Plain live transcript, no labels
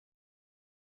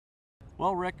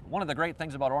Well, Rick, one of the great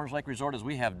things about Orange Lake Resort is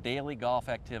we have daily golf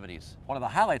activities. One of the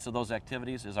highlights of those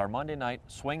activities is our Monday night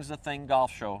Swings the Thing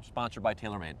golf show sponsored by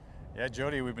TaylorMade. Yeah,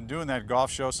 Jody, we've been doing that golf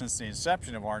show since the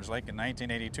inception of Orange Lake in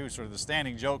 1982. Sort of the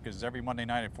standing joke is every Monday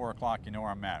night at 4 o'clock, you know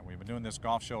where I'm at. We've been doing this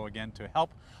golf show again to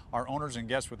help our owners and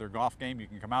guests with their golf game. You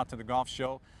can come out to the golf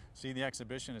show, see the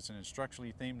exhibition. It's an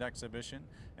instructionally themed exhibition.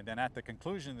 And then at the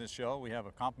conclusion of the show, we have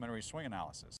a complimentary swing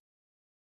analysis.